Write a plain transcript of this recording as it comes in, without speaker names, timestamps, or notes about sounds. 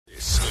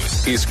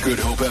This is Good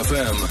Hope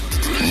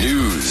FM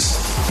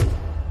News.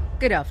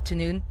 Good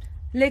afternoon.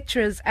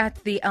 Lecturers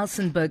at the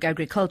Elsenburg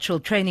Agricultural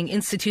Training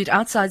Institute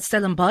outside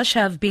Stellenbosch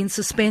have been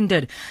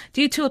suspended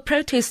due to a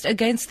protest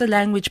against the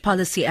language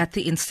policy at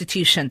the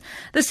institution.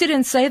 The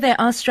students say they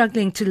are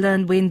struggling to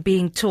learn when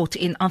being taught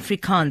in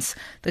Afrikaans.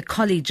 The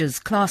college's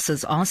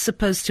classes are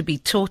supposed to be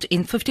taught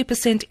in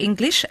 50%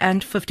 English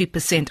and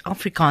 50%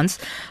 Afrikaans,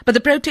 but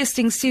the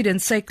protesting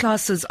students say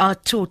classes are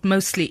taught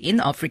mostly in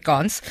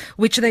Afrikaans,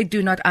 which they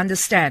do not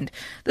understand.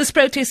 This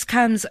protest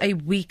comes a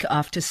week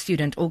after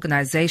student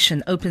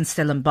organisation Open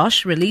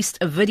Stellenbosch released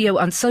a video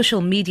on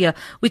social media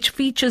which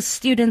features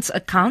students'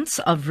 accounts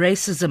of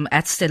racism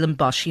at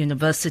Stellenbosch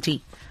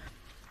University.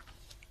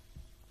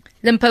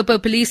 Limpopo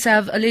police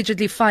have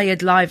allegedly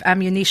fired live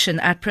ammunition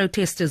at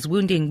protesters,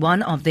 wounding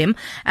one of them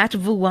at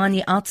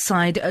Vuwani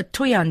outside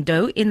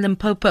Thohoyandou in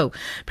Limpopo.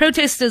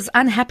 Protesters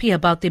unhappy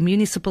about the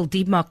municipal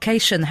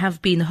demarcation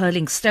have been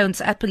hurling stones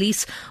at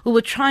police who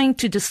were trying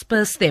to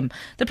disperse them.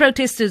 The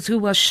protesters who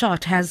were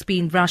shot has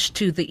been rushed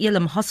to the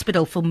Elam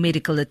Hospital for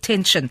medical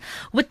attention.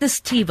 Witness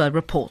Tiva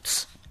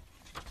reports.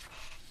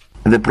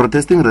 The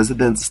protesting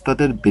residents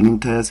started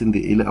burning tires in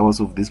the early hours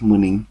of this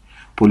morning.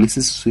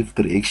 Police's swift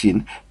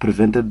reaction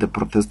prevented the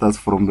protesters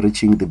from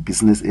reaching the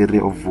business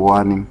area of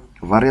Vuwani.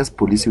 Various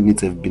police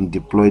units have been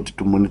deployed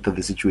to monitor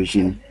the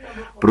situation.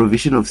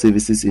 Provision of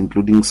services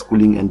including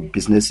schooling and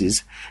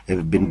businesses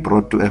have been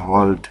brought to a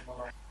halt.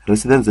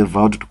 Residents have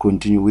vowed to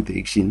continue with the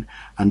action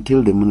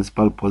until the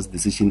municipal post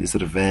decision is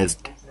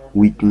reversed.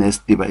 Witness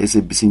Tiba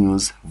SABC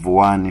News,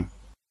 Vuwani.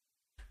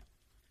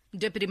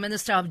 Deputy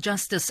Minister of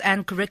Justice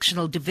and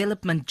Correctional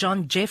Development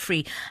John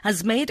Jeffrey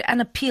has made an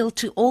appeal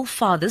to all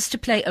fathers to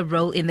play a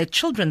role in their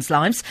children's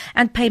lives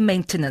and pay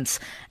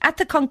maintenance. At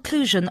the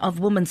conclusion of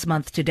Women's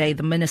Month today,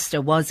 the minister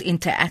was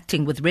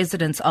interacting with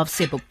residents of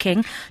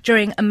Sebokeng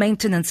during a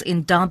maintenance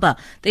indaba.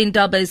 The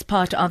indaba is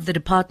part of the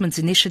department's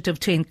initiative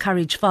to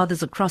encourage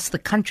fathers across the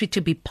country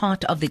to be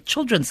part of their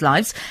children's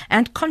lives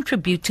and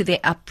contribute to their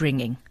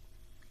upbringing.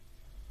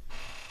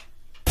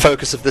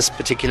 Focus of this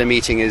particular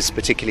meeting is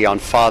particularly on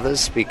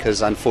fathers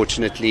because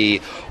unfortunately,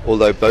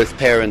 although both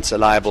parents are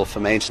liable for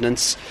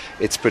maintenance,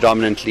 it's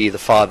predominantly the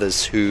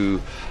fathers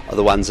who are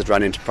the ones that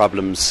run into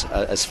problems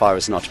as far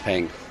as not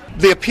paying.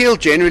 The appeal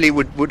generally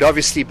would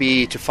obviously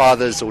be to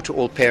fathers or to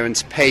all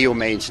parents: pay your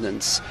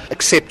maintenance,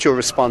 accept your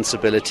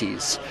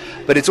responsibilities.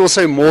 But it's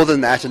also more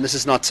than that, and this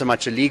is not so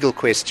much a legal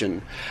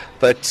question,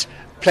 but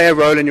play a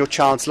role in your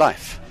child's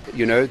life.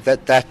 You know,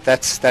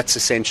 that's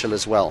essential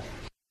as well.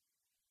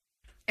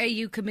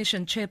 AU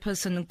Commission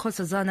Chairperson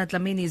Nkosazana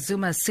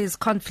Dlamini-Zuma says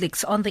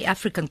conflicts on the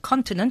African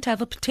continent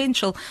have a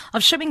potential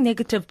of showing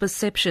negative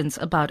perceptions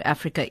about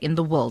Africa in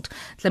the world.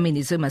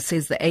 Dlamini-Zuma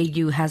says the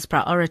AU has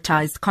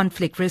prioritized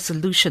conflict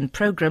resolution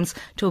programs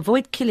to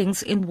avoid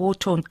killings in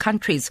war-torn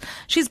countries.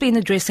 She's been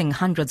addressing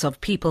hundreds of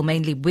people,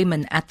 mainly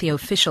women, at the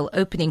official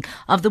opening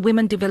of the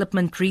Women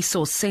Development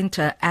Resource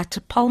Centre at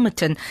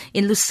Palmerton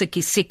in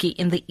Lusikisiki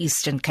in the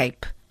Eastern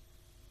Cape.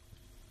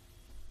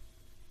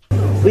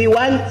 We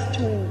want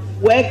to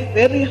work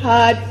very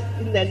hard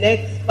in the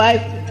next 5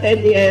 to 10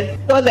 years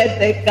so that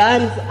the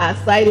guns are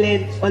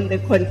silent on the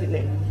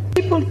continent.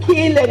 People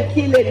kill and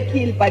kill and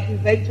kill, but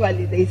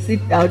eventually they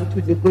sit down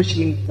to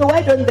negotiate. So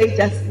why don't they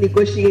just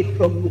negotiate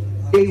from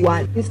day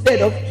one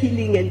instead of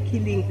killing and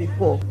killing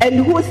before?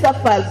 And who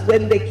suffers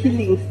when the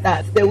killing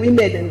starts? The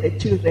women and the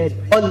children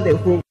on the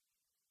home.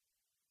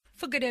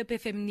 For Good Hope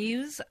FM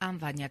News, I'm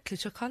Vanya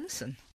Klitschko-Collison.